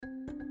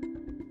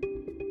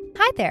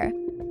Hi there.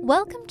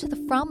 Welcome to the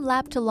From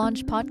Lab to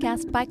Launch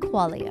podcast by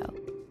Qualio,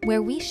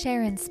 where we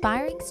share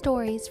inspiring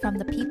stories from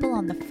the people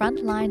on the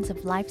front lines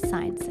of life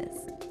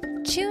sciences.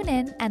 Tune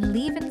in and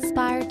leave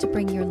inspired to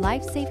bring your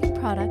life-saving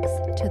products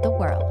to the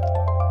world.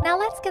 Now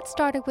let's get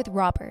started with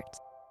Robert,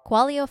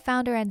 Qualio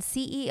founder and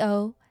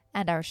CEO,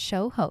 and our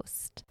show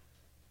host.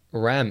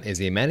 Ram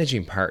is a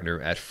managing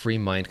partner at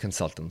FreeMind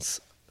Consultants,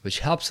 which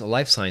helps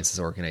life sciences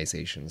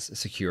organizations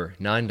secure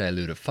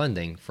non-dilutive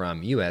funding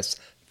from U.S.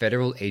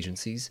 federal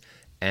agencies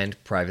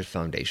and private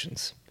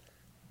foundations.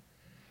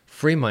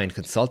 FreeMind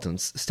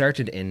Consultants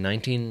started in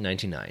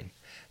 1999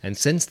 and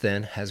since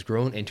then has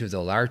grown into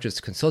the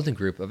largest consulting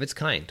group of its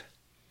kind.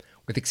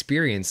 With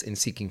experience in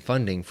seeking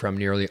funding from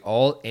nearly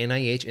all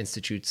NIH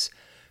institutes,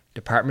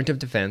 Department of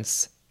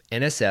Defense,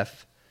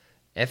 NSF,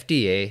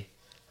 FDA,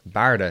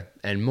 BARDA,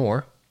 and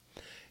more,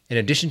 in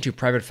addition to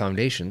private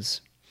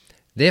foundations,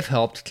 they've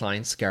helped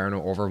clients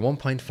garner over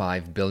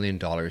 $1.5 billion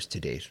to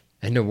date,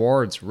 and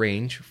awards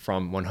range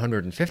from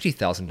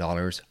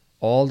 $150,000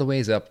 all the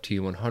ways up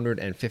to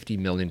 $150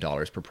 million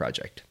per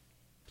project.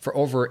 For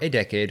over a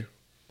decade,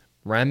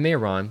 Ram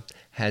Mehran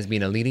has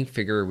been a leading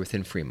figure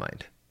within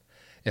FreeMind.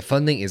 If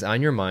funding is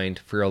on your mind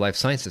for your life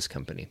sciences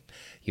company,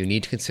 you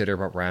need to consider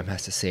what Ram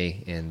has to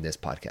say in this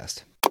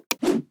podcast.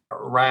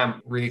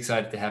 Ram, really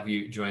excited to have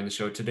you join the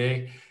show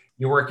today.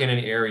 You work in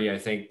an area, I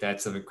think,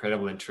 that's of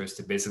incredible interest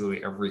to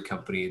basically every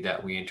company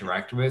that we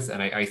interact with.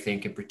 And I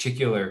think in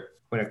particular,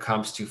 when it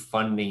comes to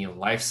funding in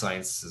life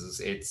sciences,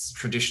 it's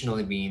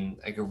traditionally been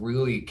like a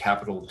really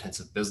capital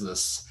intensive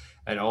business.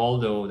 And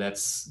although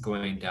that's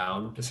going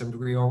down to some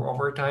degree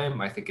over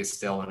time, I think it's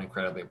still an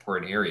incredibly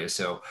important area.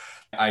 So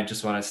I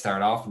just want to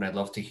start off and I'd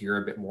love to hear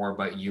a bit more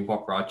about you,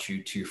 what brought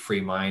you to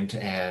FreeMind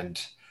and,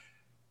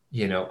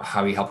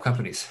 how you help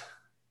companies.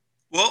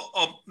 Well,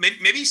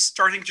 maybe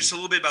starting just a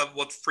little bit about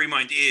what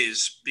FreeMind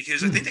is,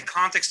 because I think the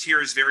context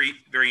here is very,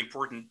 very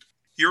important.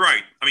 You're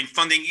right. I mean,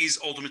 funding is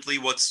ultimately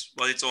what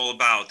it's all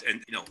about.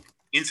 And,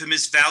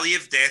 infamous valley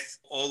of death,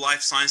 all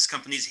life science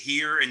companies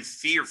hear and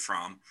fear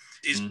from,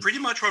 is pretty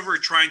much what we're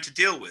trying to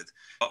deal with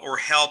or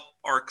help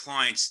our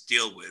clients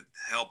deal with,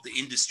 help the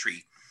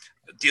industry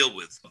deal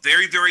with.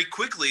 Very, very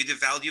quickly, the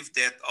valley of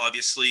death,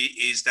 obviously,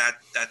 is that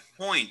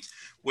point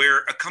where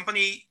a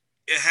company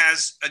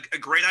has a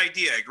great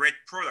idea, a great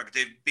product.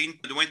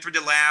 They went through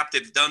the lab,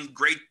 they've done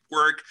great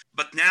work,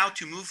 but now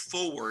to move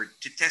forward,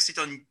 to test it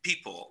on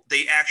people,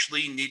 they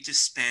actually need to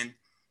spend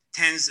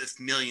tens of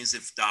millions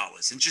of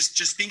dollars. And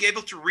just being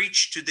able to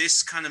reach to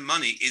this kind of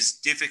money is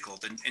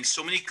difficult. And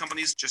so many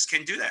companies just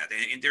can't do that.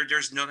 And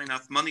there's not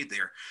enough money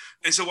there.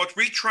 And so what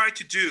we try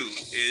to do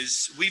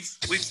is we've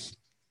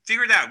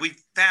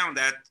found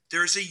that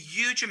there's a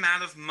huge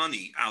amount of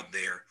money out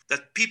there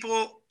that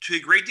people to a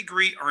great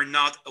degree are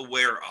not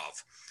aware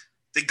of.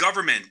 The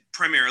government,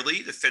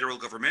 primarily the federal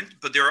government,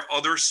 but there are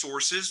other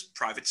sources,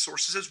 private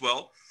sources as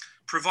well,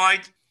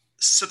 provide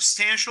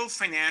substantial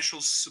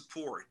financial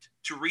support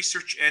to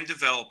research and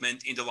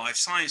development in the life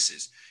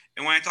sciences.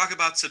 And when I talk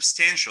about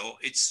substantial,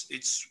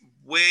 it's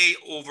way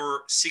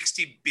over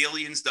 $60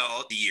 billion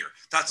a year.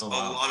 That's a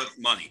lot of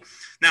money.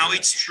 Now,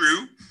 it's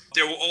true.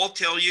 They will all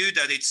tell you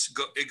that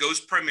it goes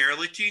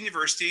primarily to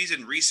universities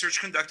and research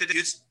conducted.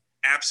 It's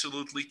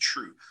absolutely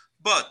true.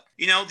 But,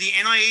 the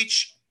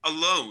NIH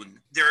alone,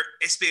 their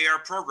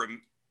SBIR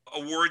program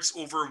awards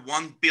over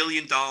 $1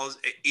 billion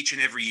each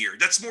and every year.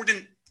 That's more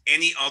than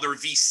any other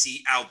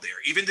VC out there.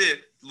 Even the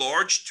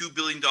large $2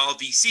 billion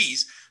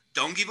VCs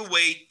don't give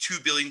away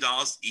 $2 billion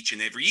each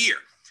and every year.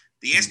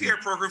 The SBIR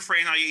program for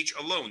NIH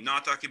alone,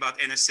 not talking about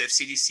NSF,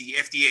 CDC,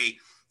 FDA,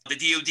 the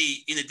DoD,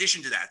 in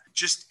addition to that,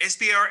 just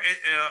SBIR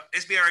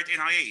at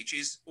NIH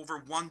is over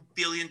 $1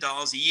 billion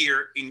a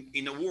year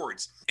in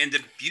awards. And the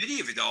beauty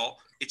of it all,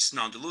 it's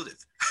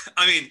non-dilutive.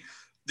 I mean,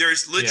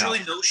 there's literally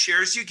no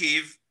shares you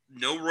give,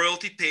 no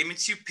royalty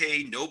payments you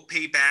pay, no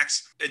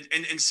paybacks.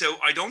 And so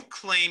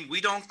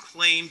we don't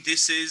claim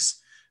this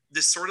is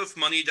the sort of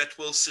money that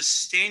will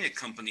sustain a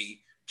company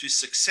to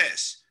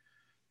success.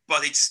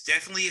 But it's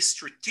definitely a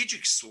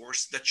strategic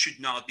source that should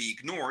not be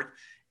ignored.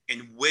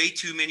 And way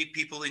too many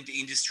people in the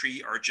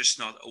industry are just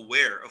not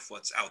aware of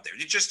what's out there.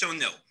 They just don't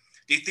know.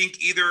 They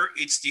think either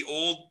it's the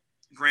old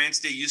grants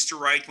they used to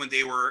write when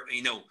they were,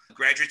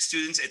 graduate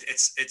students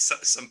at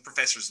some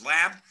professor's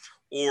lab,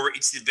 or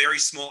it's the very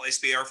small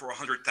SBIR for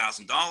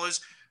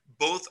 $100,000.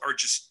 Both are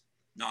just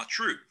not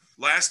true.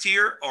 Last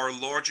year, our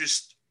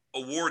largest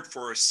award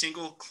for a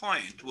single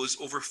client was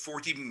over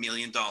 $40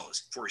 million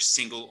for a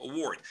single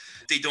award.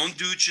 They don't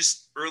do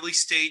just early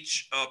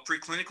stage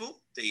preclinical.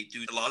 They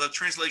do a lot of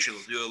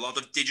translational, they do a lot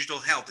of digital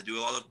health, they do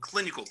a lot of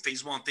clinical,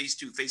 phase 1, phase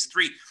 2, phase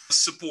 3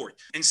 support.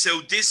 And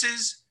so this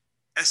is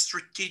a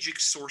strategic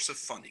source of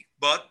funding.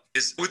 But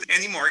as with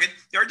any market,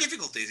 there are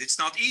difficulties. It's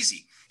not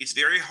easy. It's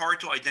very hard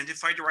to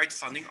identify the right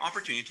funding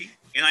opportunity.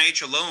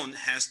 NIH alone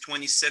has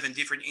 27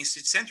 different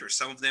institute centers.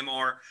 Some of them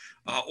are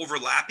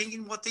overlapping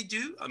in what they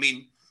do. I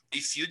mean,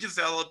 if you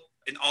develop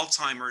an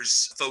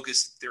Alzheimer's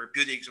focused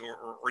therapeutics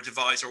or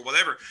device or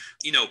whatever,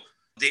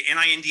 The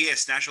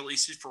NINDS, National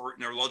Institute for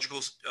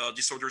Neurological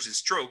Disorders and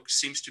Stroke,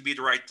 seems to be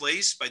the right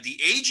place. But the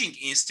Aging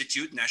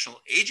Institute, National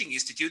Aging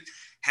Institute,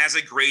 has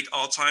a great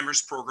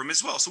Alzheimer's program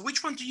as well. So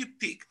which one do you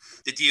pick?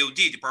 The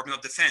DoD, Department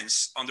of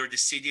Defense, under the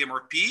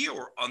CDMRP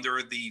or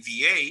under the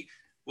VA,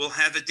 will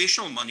have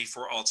additional money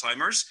for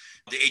Alzheimer's.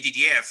 The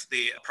ADDF,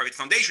 the private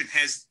foundation,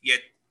 has yet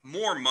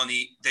more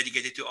money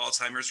dedicated to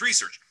Alzheimer's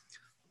research.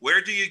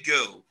 Where do you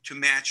go to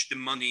match the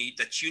money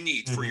that you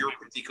need for your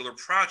particular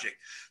project?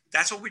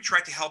 That's what we try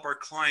to help our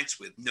clients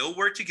with. Know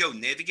where to go,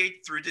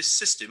 navigate through this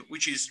system,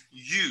 which is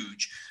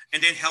huge,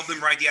 and then help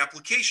them write the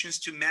applications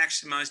to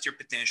maximize their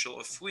potential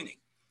of winning.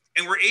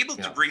 And we're able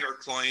to bring our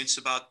clients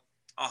about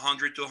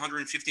 $100 to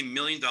 $150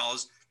 million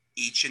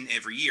each and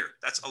every year.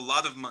 That's a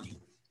lot of money.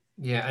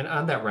 Yeah, and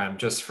on that, Ram,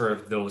 just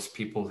for those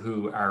people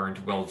who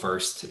aren't well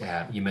versed,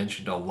 you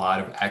mentioned a lot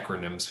of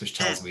acronyms, which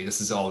tells me this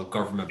is all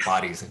government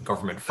bodies and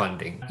government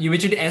funding. You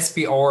mentioned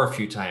SBR a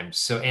few times.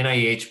 So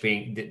NIH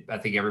being, I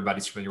think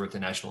everybody's familiar with the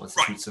National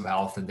Institutes of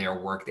Health and their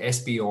work. The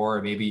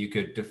SBR, maybe you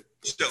could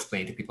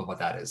explain to people what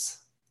that is.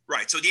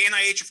 Right. So the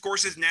NIH, of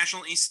course, is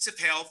National Institutes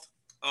of Health,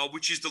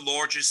 which is the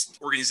largest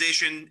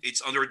organization.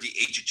 It's under the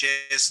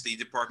HHS, the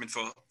Department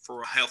for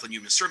Health and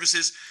Human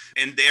Services,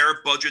 and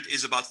their budget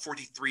is about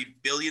 $43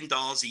 billion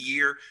a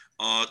year,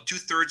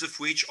 2/3 of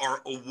which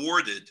are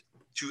awarded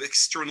to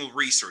external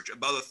research.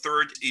 About a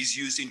third is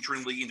used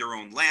internally in their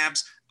own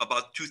labs.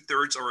 About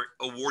 2/3 are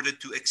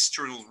awarded to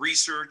external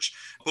research,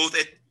 both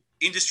at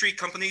industry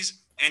companies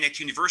and at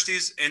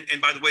universities, and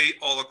by the way,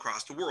 all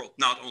across the world,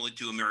 not only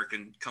to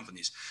American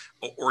companies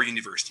or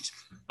universities.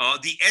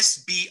 The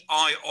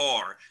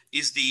SBIR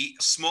is the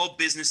Small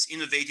Business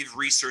Innovative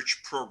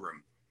Research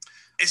Program.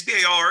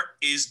 SBIR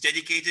is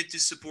dedicated to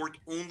support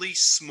only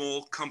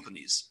small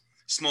companies.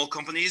 Small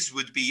companies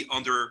would be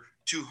under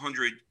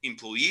 200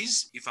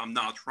 employees, if I'm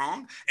not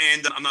wrong.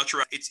 And I'm not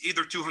sure, it's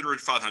either 200 or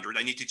 500.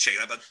 I need to check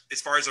that. But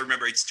as far as I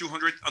remember, it's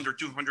 200, under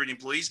 200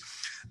 employees.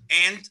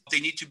 And they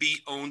need to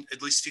be owned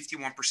at least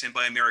 51%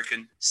 by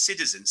American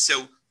citizens.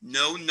 So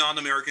no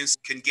non-Americans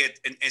can get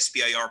an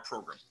SBIR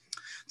program.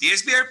 The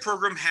SBIR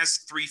program has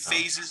 3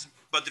 phases,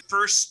 but the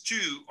first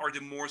 2 are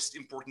the most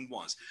important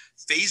ones.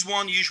 Phase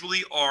 1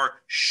 usually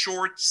are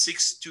short,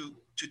 6 to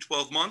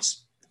 12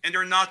 months. And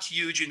they're not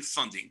huge in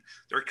funding.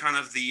 They're kind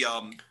of the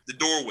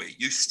doorway.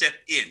 You step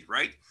in,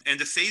 right? And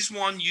the phase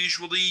 1,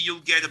 usually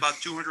you'll get about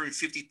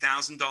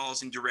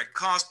 $250,000 in direct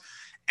cost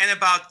and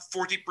about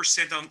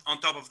 40% on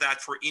top of that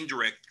for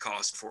indirect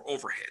cost for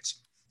overheads.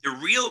 The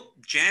real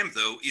jam,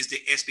 though, is the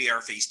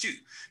SBIR phase 2,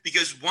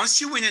 because once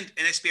you win an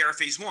SBIR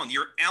phase 1,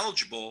 you're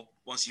eligible,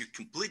 once you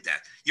complete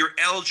that, you're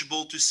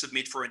eligible to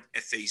submit for a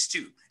phase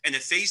 2. And a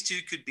phase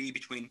 2 could be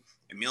between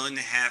 $1.5 million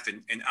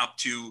and up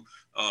to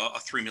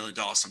 $3 million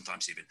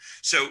sometimes even.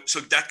 So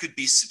that could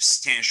be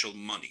substantial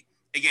money.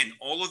 Again,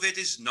 all of it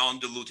is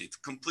non-dilutive,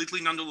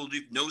 completely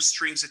non-dilutive, no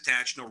strings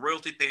attached, no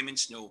royalty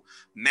payments, no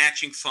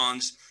matching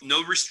funds,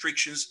 no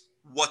restrictions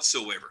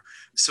whatsoever.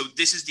 So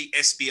this is the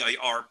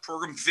SBIR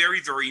program,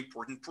 very, very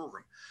important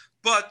program.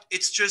 But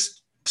it's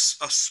just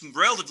a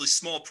relatively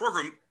small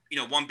program,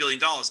 $1 billion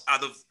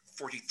out of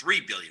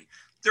 $43 billion.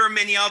 There are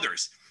many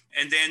others.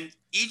 And then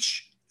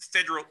each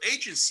federal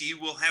agency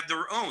will have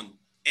their own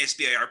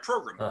SBIR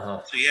program.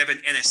 So you have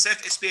an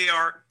NSF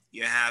SBIR,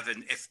 you have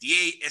an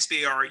FDA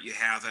SBIR, you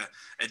have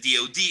a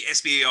DoD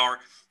SBIR.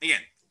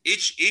 Again,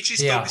 each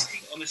is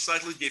focusing on a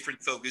slightly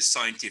different focus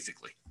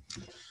scientifically.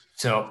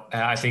 So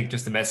I think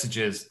just the message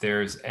is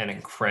there's an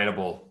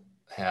incredible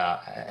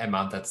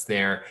amount that's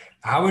there.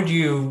 How would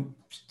you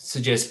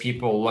suggest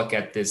people look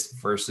at this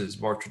versus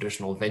more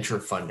traditional venture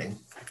funding?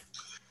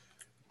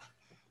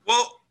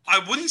 Well, I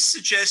wouldn't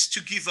suggest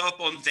to give up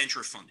on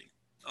venture funding.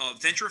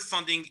 Venture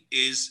funding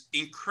is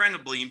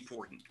incredibly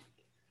important,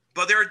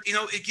 but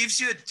it gives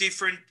you a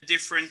different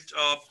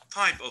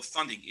type of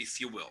funding,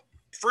 if you will.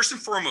 First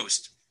and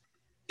foremost,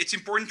 it's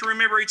important to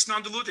remember it's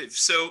non-dilutive.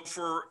 So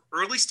for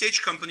early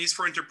stage companies,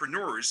 for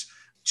entrepreneurs,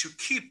 to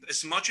keep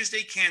as much as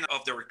they can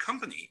of their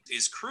company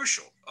is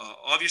crucial.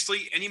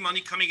 Obviously, any money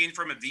coming in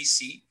from a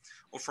VC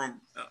or from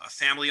a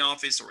family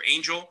office or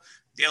angel,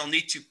 they'll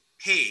need to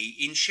pay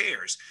in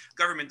shares.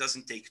 Government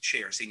doesn't take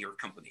shares in your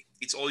company.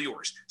 It's all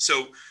yours.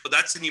 So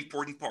that's an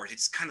important part.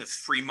 It's kind of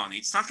free money.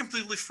 It's not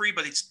completely free,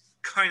 but it's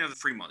kind of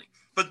free money.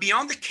 But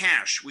beyond the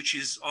cash, which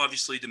is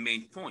obviously the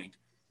main point,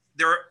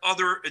 there are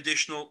other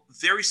additional,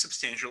 very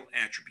substantial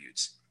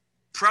attributes.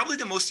 Probably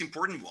the most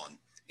important one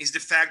is the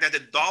fact that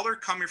a dollar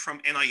coming from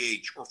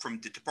NIH or from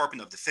the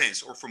Department of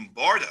Defense or from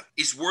BARDA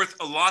is worth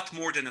a lot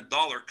more than a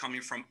dollar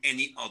coming from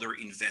any other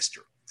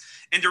investor.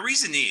 And the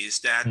reason is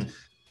that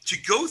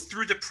to go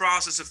through the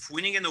process of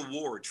winning an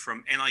award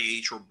from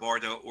NIH or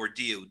BARDA or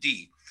DoD,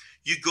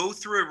 you go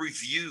through a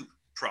review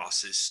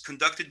process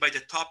conducted by the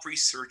top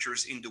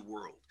researchers in the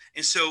world.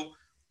 And so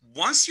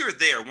once you're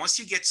there, once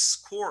you get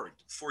scored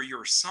for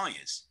your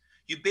science,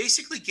 you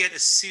basically get a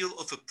seal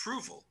of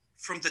approval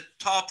from the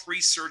top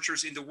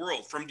researchers in the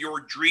world, from your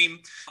dream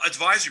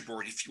advisory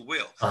board, if you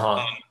will.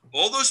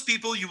 All those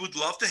people you would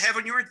love to have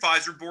on your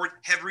advisory board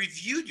have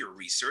reviewed your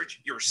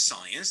research, your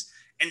science,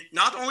 And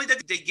not only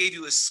that, they gave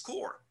you a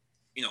score.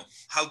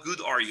 How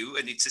good are you?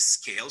 And it's a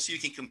scale, so you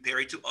can compare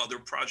it to other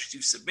projects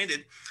you've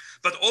submitted.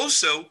 But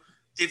also,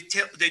 they've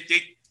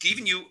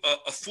given you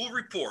a full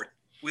report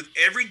with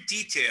every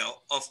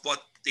detail of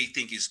what they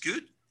think is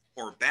good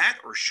or bad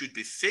or should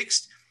be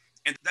fixed.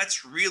 And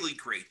that's really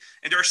great.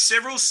 And there are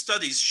several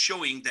studies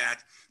showing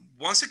that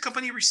once a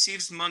company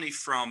receives money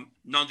from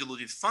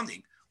non-dilutive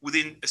funding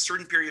within a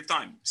certain period of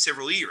time,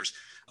 several years,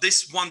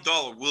 this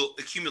 $1 will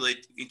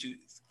accumulate into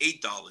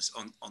 $8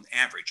 on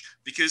average,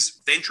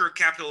 because venture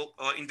capital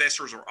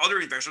investors or other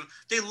investors,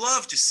 they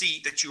love to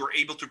see that you are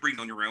able to bring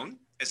on your own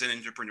as an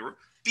entrepreneur.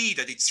 B,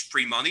 that it's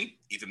free money,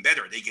 even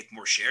better, they get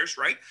more shares,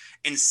 right?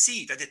 And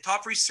C, that the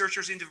top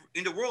researchers in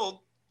the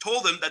world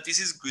told them that this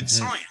is good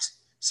science.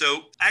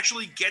 So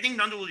actually getting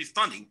non-dilutive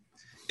funding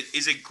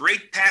is a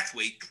great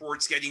pathway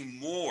towards getting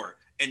more,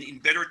 and in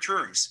better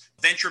terms,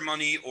 venture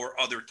money or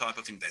other type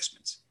of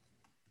investments.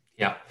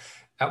 Yeah.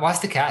 What's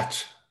the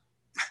catch?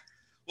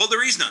 Well,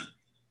 there is none.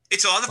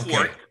 It's a lot of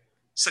work.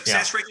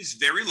 Success rate is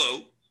very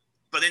low.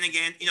 But then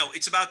again,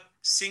 it's about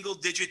single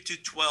digit to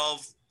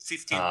 12,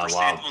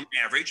 15% on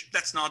average.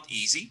 That's not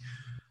easy.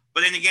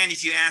 But then again,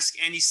 if you ask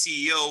any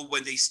CEO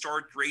when they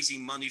start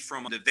raising money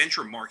from the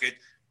venture market,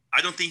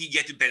 I don't think you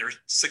get to better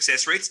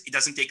success rates. It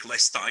doesn't take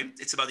less time.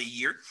 It's about a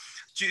year.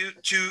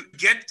 To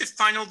get the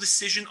final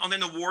decision on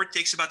an award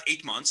takes about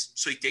 8 months.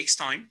 So it takes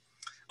time.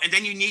 And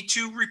then you need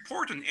to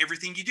report on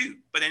everything you do.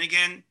 But then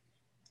again,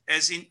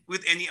 as in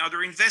with any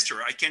other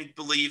investor, I can't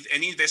believe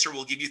any investor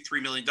will give you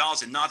 $3 million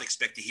and not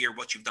expect to hear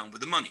what you've done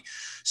with the money.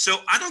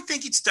 So I don't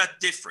think it's that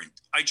different.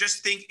 I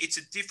just think it's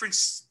a different,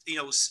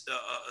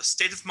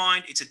 state of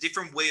mind. It's a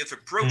different way of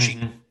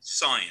approaching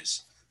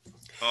science.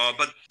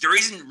 But there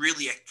isn't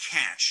really a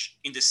catch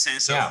in the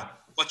sense of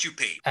what you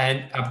pay.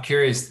 And I'm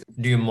curious,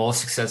 do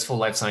most successful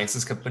life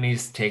sciences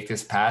companies take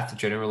this path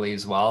generally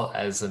as well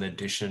as an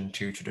addition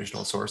to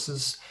traditional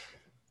sources?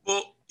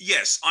 Well,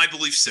 yes, I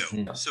believe so.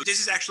 So this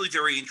is actually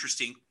very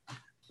interesting.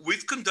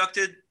 We've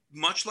conducted,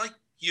 much like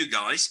you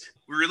guys,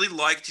 we really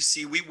like to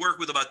see, we work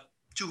with about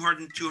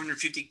 200,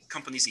 250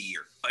 companies a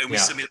year, and we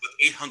submit about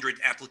 800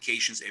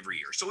 applications every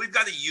year. So we've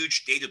got a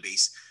huge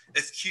database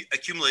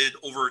accumulated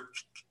over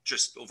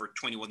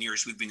 21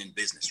 years we've been in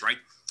business, right?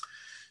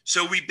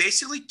 So we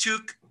basically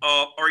took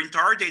our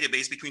entire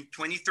database between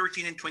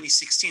 2013 and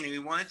 2016,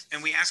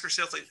 and we asked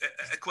ourselves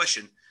a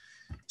question.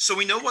 So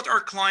we know what our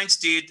clients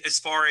did as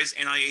far as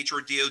NIH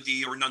or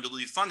DoD or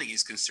non-dilutive funding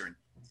is concerned.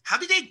 How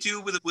did they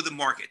do with the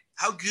market?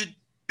 How good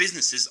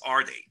businesses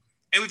are they?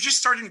 And we've just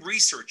started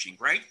researching,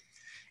 right?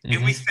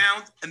 And we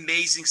found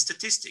amazing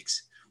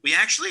statistics. We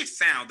actually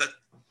found that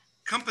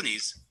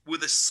companies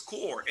with a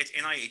score at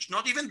NIH,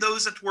 not even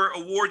those that were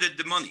awarded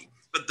the money,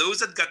 but those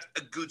that got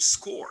a good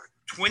score,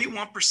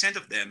 21%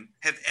 of them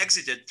have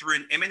exited through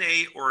an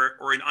M&A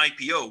or an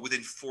IPO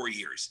within 4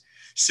 years.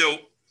 So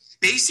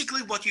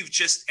basically what you've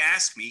just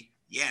asked me,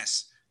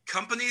 yes,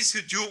 companies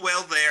who do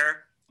well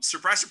there,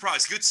 surprise,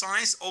 surprise, good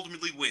science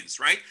ultimately wins,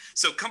 right?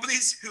 So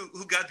companies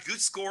who got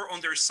good score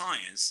on their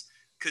science,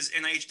 because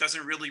NIH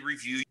doesn't really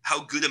review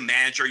how good a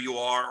manager you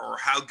are or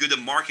how good a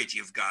market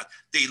you've got.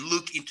 They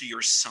look into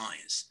your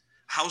science.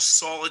 How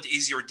solid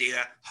is your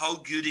data? How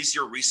good is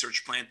your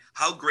research plan?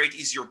 How great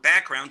is your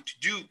background to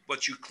do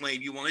what you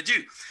claim you want to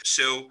do?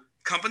 So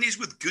companies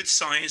with good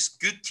science,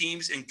 good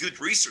teams, and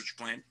good research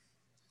plan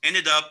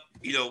ended up,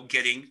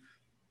 getting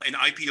an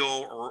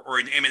IPO or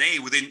an M&A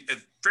within a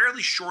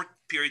fairly short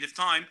period of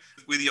time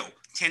with,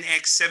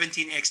 10x,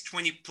 17x,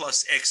 20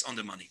 plus X on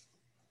the money.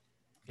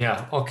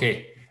 Yeah.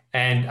 Okay.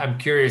 And I'm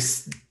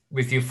curious,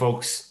 with you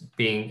folks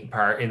being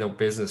part in the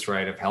business,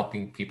 right, of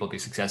helping people be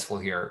successful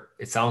here,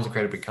 it sounds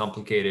incredibly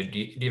complicated. Do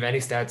you have any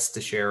stats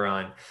to share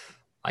on,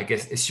 I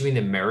guess, assuming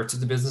the merits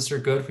of the business are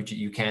good, which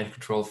you can't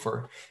control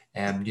for?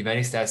 Do you have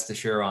any stats to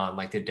share on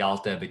like the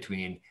delta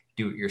between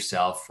do it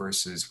yourself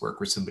versus work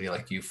with somebody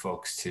like you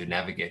folks to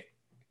navigate?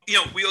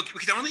 We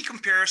can only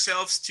compare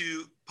ourselves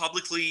to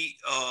publicly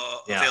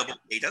available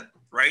data,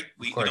 right?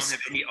 We don't have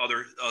any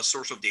other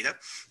source of data.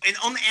 And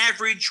on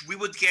average, we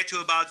would get to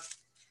about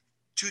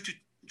 2 to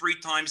 3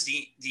 times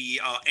the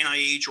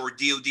NIH or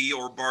DoD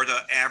or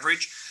BARDA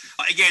average.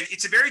 Again,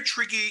 it's a very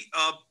tricky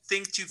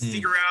thing to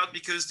figure out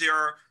because there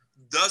are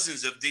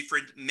dozens of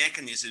different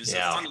mechanisms of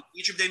funding.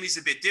 Each of them is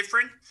a bit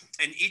different,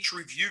 and each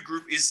review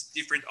group is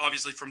different,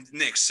 obviously, from the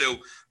next. So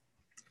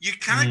you're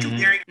kind of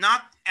comparing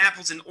not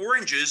apples and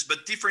oranges,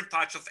 but different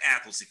types of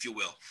apples, if you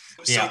will.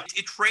 So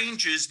it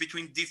ranges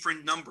between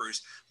different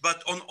numbers,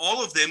 but on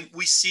all of them,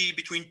 we see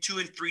between 2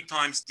 and 3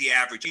 times the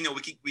average.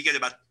 We get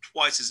about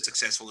twice as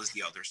successful as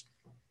the others.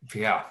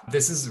 Yeah,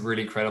 this is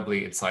really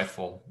incredibly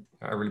insightful.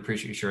 I really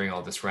appreciate you sharing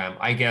all this, Ram.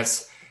 I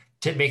guess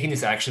making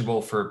this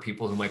actionable for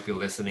people who might be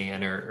listening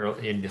and are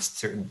in just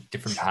certain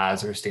different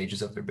paths or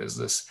stages of their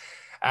business.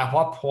 At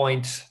what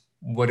point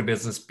would a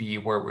business be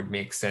where it would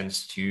make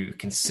sense to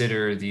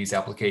consider these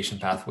application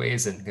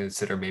pathways and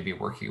consider maybe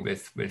working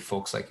with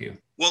folks like you?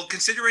 Well,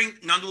 considering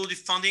non-dilutive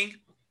funding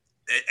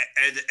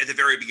at the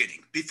very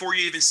beginning, before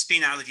you even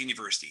spin out of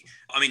university.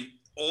 I mean,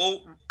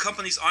 All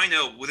companies I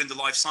know within the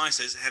life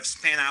sciences have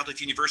spun out of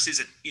universities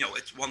at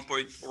one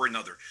point or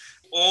another.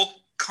 All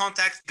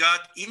contact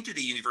got into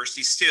the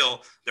university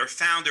still, their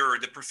founder,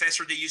 the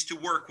professor they used to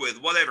work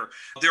with, whatever.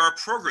 There are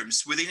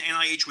programs within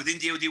NIH, within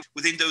DoD,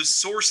 within those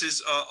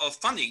sources of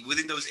funding,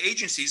 within those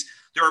agencies.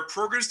 There are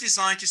programs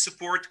designed to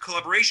support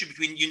collaboration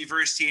between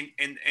university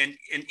and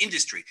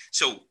industry.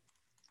 So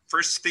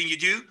first thing you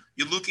do,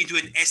 you look into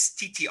an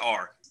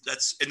STTR.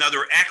 That's another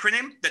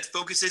acronym that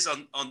focuses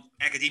on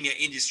academia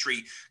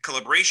industry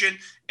collaboration,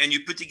 and you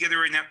put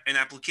together an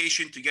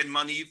application to get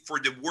money for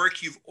the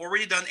work you've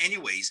already done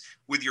anyways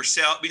with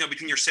yourself,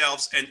 between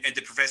yourselves and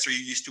the professor you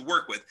used to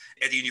work with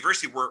at the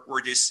university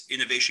where this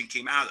innovation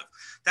came out of.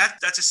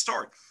 That's a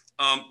start.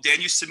 Then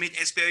you submit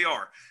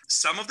SBIR.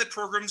 Some of the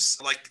programs,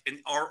 like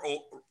an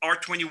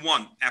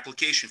R21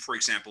 application, for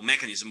example,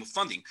 mechanism of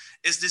funding,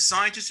 is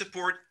designed to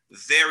support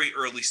very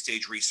early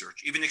stage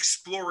research, even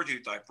exploratory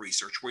type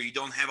research where you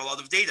don't have a lot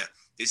of data.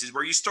 This is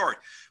where you start.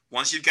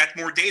 Once you've got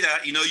more data,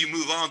 you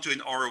move on to an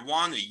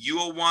R01, a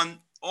U01,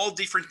 all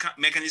different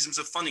mechanisms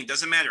of funding,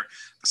 doesn't matter.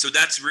 So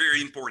that's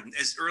very important,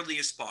 as early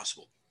as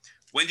possible.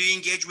 When do you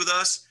engage with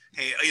us?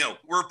 Hey,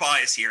 we're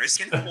biased here. It's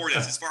important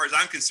as far as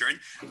I'm concerned,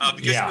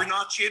 because we're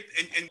not cheap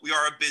and we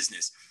are a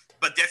business.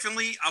 But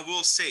definitely, I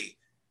will say,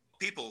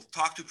 people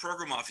talk to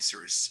program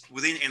officers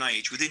within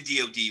NIH, within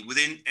DoD,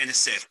 within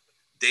NSF.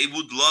 They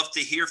would love to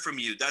hear from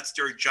you. That's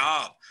their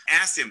job.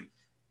 Ask them,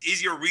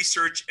 is your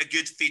research a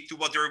good fit to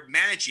what they're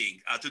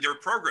managing, to their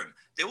program?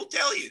 They will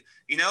tell you,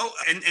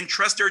 and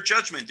trust their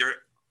judgment.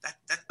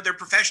 They're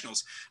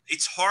professionals.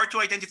 It's hard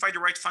to identify the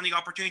right funding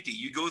opportunity.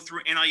 You go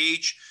through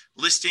NIH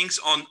listings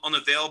on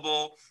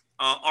available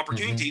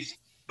opportunities,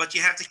 but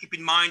you have to keep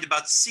in mind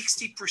about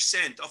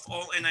 60% of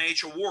all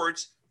NIH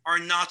awards are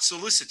not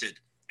solicited.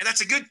 And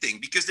that's a good thing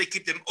because they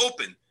keep them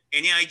open.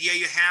 Any idea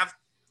you have,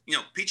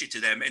 pitch it to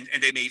them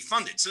and they may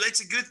fund it. So that's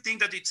a good thing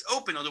that it's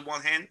open on the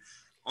one hand.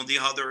 On the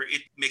other,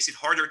 it makes it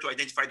harder to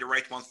identify the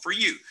right one for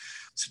you.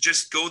 So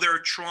just go there,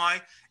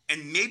 try.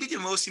 And maybe the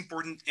most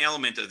important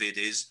element of it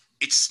is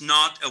it's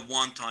not a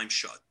one-time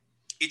shot.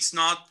 It's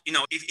not,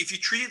 if you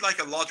treat it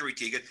like a lottery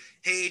ticket,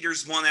 hey,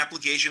 there's one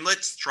application,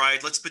 let's try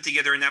it. Let's put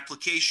together an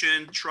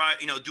application, try,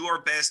 do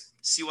our best,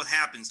 see what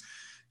happens.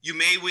 You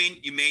may win,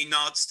 you may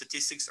not.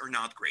 Statistics are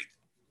not great.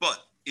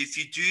 But if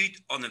you do it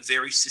on a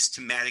very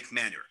systematic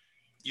manner,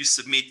 you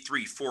submit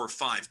 3, 4,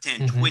 5,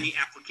 10, 20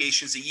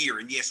 applications a year.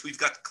 And yes, we've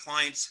got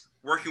clients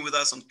working with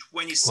us on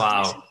 20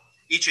 submissions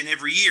each and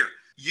every year.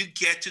 You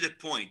get to the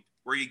point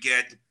where you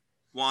get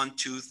 $1,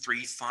 $2,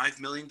 $3, $5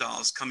 million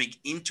coming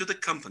into the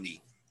company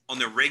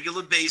on a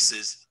regular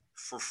basis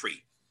for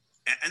free.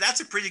 And that's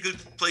a pretty good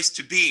place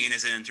to be in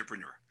as an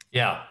entrepreneur.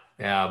 Yeah.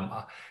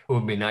 It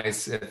would be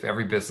nice if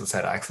every business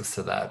had access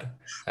to that.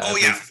 At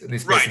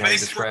least right. How you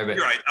describe it.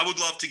 You're right. I would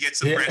love to get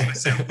some grants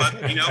myself, but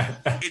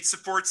it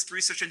supports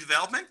research and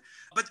development.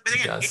 But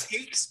again, it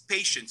takes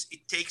patience,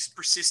 it takes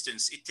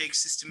persistence, it takes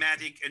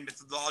systematic and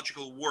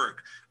methodological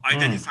work,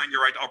 identifying the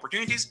right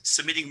opportunities,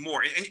 submitting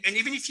more. And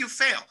even if you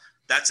fail,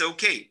 that's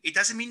okay. It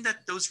doesn't mean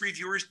that those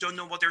reviewers don't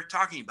know what they're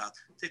talking about.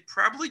 They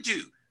probably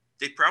do.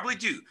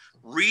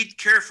 Read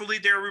carefully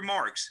their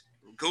remarks.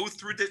 Go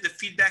through the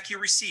feedback you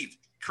received.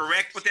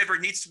 Correct whatever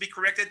needs to be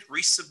corrected,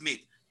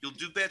 resubmit. You'll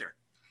do better.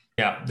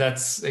 Yeah,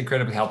 that's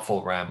incredibly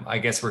helpful, Ram. I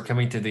guess we're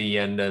coming to the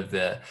end of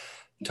the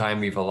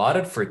time we've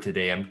allotted for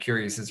today. I'm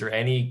curious, is there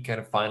any kind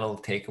of final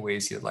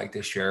takeaways you'd like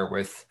to share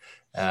with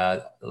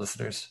the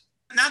listeners?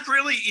 Not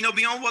really,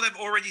 beyond what I've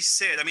already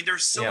said. I mean,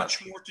 there's so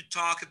much more to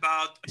talk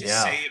about,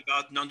 say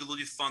about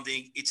non-dilutive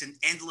funding. It's an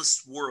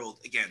endless world.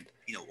 Again,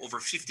 over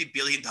 $50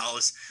 billion.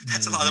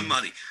 That's a lot of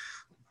money.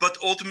 But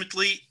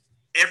ultimately,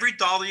 every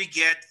dollar you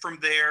get from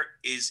there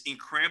is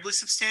incredibly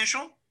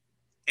substantial.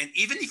 And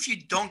even if you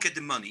don't get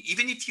the money,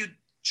 even if you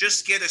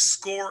just get a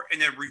score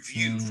and a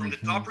review from the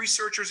top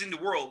researchers in the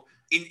world,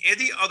 in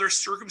any other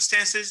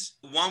circumstances,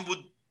 one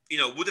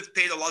would have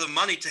paid a lot of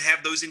money to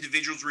have those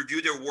individuals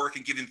review their work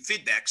and give them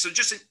feedback. So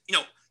just,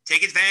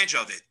 take advantage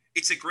of it.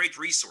 It's a great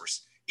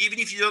resource. Even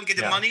if you don't get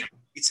the money,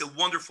 it's a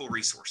wonderful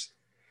resource.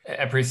 I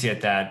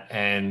appreciate that.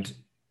 And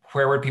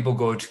where would people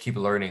go to keep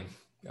learning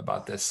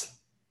about this?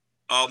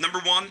 Number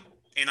one,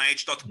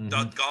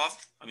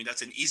 NIH.gov. I mean,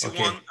 that's an easy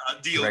one.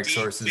 DoD.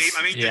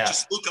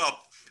 Just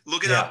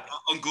look it up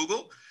on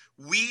Google.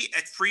 We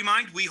at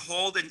FreeMind, we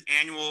hold an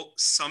annual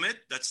summit.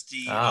 That's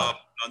the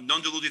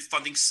non-dilutive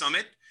funding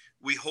summit.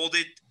 We hold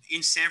it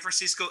in San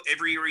Francisco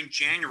every year in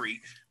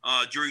January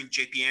during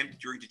JPM,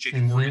 during the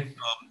JP Morgan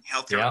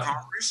Healthcare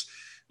Conference.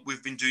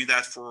 We've been doing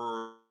that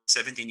for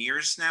 17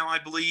 years now, I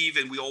believe,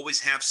 and we always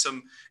have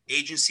some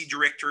agency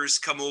directors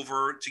come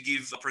over to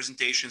give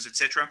presentations,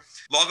 etc.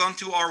 Log on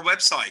to our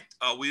website.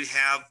 We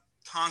have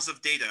tons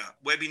of data,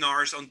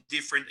 webinars on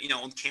different,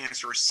 on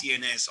cancer,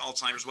 CNS,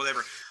 Alzheimer's,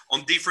 whatever,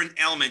 on different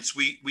elements.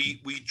 We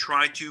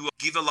try to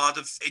do a lot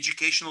of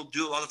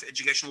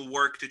educational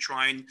work to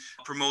try and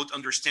promote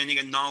understanding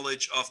and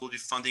knowledge of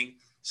funding.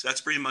 So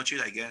that's pretty much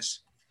it, I guess.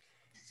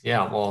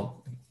 Yeah,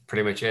 well,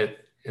 pretty much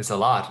it is a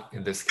lot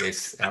in this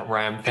case.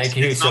 Ram, thank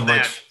you so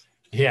much.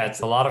 Yeah, it's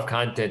a lot of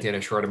content in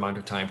a short amount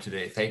of time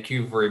today. Thank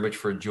you very much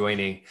for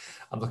joining.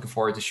 I'm looking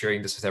forward to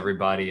sharing this with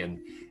everybody, and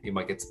you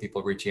might get some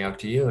people reaching out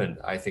to you. And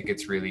I think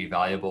it's really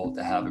valuable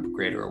to have a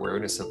greater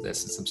awareness of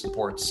this and some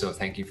support. So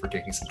thank you for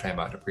taking some time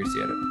out.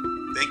 Appreciate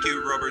it. Thank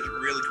you, Robert.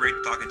 Really great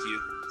talking to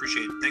you.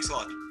 Appreciate it. Thanks a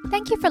lot.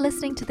 Thank you for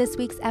listening to this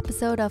week's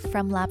episode of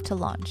From Lab to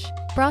Launch,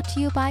 brought to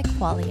you by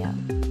Qualio.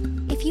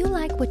 If you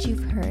like what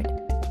you've heard,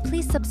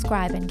 please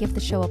subscribe and give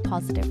the show a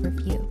positive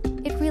review.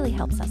 It really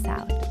helps us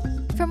out.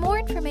 For more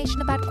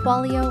information about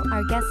Qualio,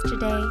 our guest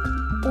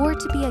today, or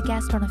to be a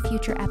guest on a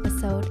future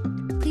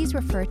episode, please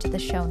refer to the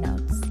show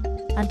notes.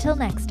 Until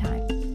next time.